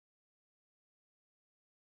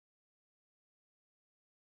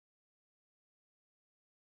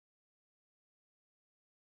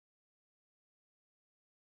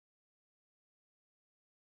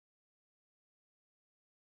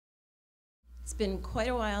It's been quite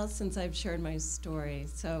a while since I've shared my story,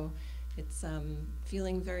 so it's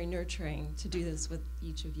feeling very nurturing to do this with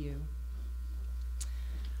each of you.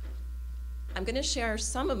 I'm going to share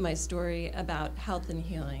some of my story about health and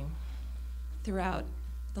healing throughout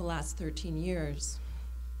the last 13 years,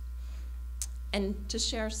 and to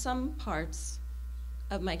share some parts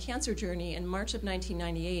of my cancer journey. In March of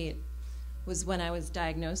 1998 was when I was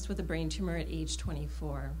diagnosed with a brain tumor at age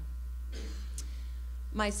 24.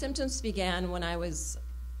 My symptoms began when I was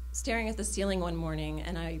staring at the ceiling one morning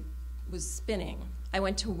and I was spinning. I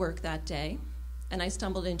went to work that day and I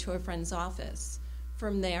stumbled into a friend's office.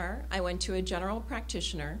 From there, I went to a general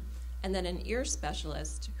practitioner and then an ear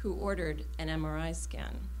specialist who ordered an MRI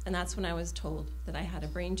scan. And that's when I was told that I had a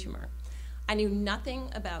brain tumor. I knew nothing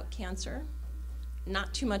about cancer,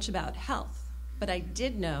 not too much about health, but I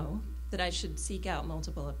did know that I should seek out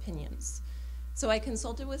multiple opinions. So I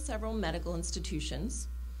consulted with several medical institutions,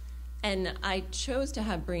 and I chose to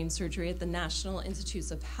have brain surgery at the National Institutes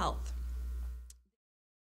of Health.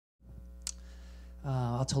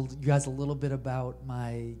 I'll tell you guys a little bit about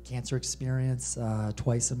my cancer experience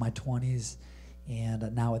twice in my 20s,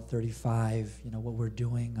 and now at 35, what we're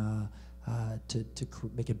doing to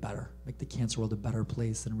make it better, make the cancer world a better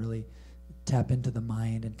place, and really tap into the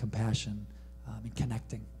mind and compassion and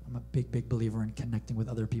connecting. I'm a big believer in connecting with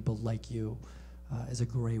other people like you. Is a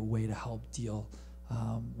great way to help deal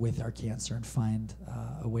with our cancer and find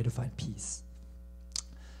a way to find peace.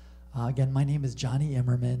 Again, my name is Johnny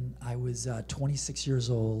Immerman. I was 26 years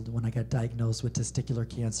old when I got diagnosed with testicular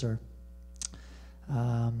cancer.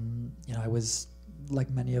 I was like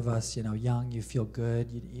many of us, young, you feel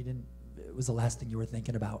good. You didn't. It was the last thing you were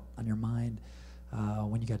thinking about on your mind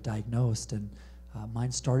when you got diagnosed. And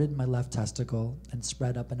mine started in my left testicle and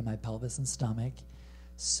spread up into my pelvis and stomach.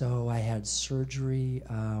 So I had surgery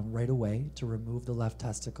right away to remove the left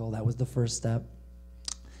testicle. That was the first step.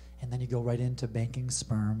 And then you go right into banking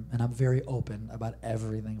sperm. And I'm very open about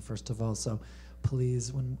everything, first of all. So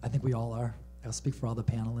please, I think we all are. I'll speak for all the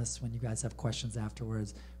panelists. When you guys have questions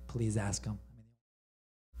afterwards, please ask them.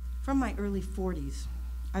 From my early 40s,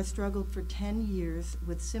 I struggled for 10 years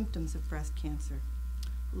with symptoms of breast cancer: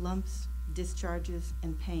 lumps, discharges,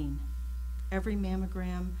 and pain. Every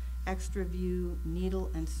mammogram, extra view,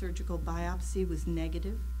 needle, and surgical biopsy was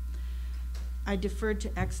negative. I deferred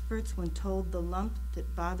to experts when told the lump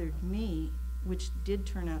that bothered me, which did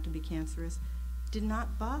turn out to be cancerous, did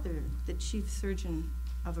not bother the chief surgeon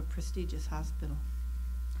of a prestigious hospital.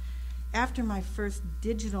 After my first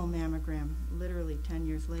digital mammogram, literally 10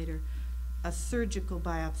 years later, a surgical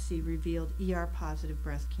biopsy revealed ER-positive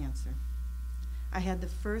breast cancer. I had the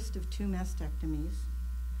first of 2 mastectomies.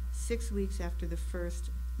 6 weeks after the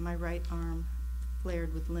first, my right arm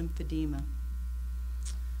flared with lymphedema.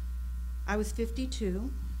 I was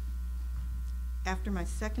 52. After my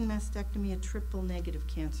second mastectomy, a triple-negative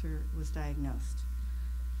cancer was diagnosed.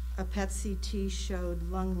 A PET CT showed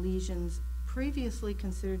lung lesions previously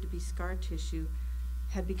considered to be scar tissue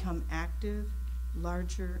had become active,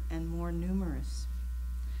 larger, and more numerous.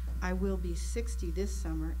 I will be 60 this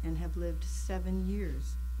summer and have lived 7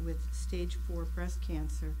 years with stage 4 breast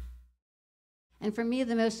cancer. And for me,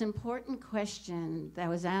 the most important question that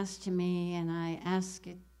was asked to me, and I ask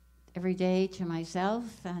it every day to myself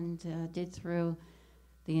and did through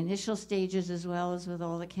the initial stages as well as with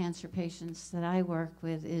all the cancer patients that I work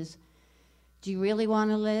with, is, do you really want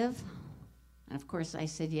to live? And of course I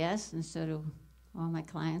said yes, and so do all my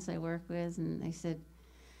clients I work with, and they said,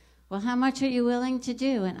 well, how much are you willing to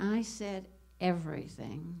do? And I said,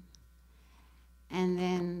 everything. And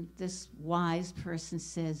then this wise person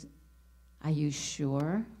says, are you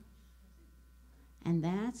sure? And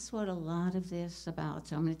that's what a lot of this is about.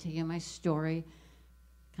 So I'm going to tell you my story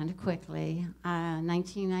kind of quickly.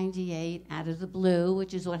 1998, out of the blue,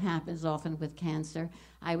 which is what happens often with cancer,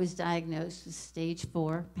 I was diagnosed with stage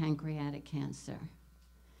 4 pancreatic cancer.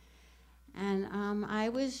 And I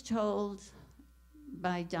was told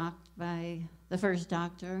by the first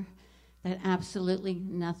doctor that absolutely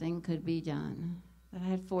nothing could be done. That I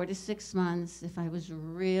had 4 to 6 months. If I was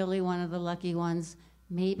really one of the lucky ones,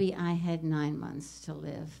 maybe I had 9 months to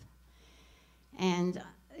live. And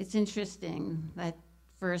it's interesting that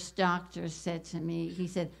first doctor said to me, he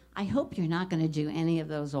said, I hope you're not going to do any of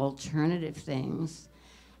those alternative things.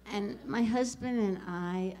 And my husband and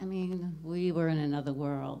I mean, we were in another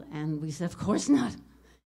world. And we said, of course not.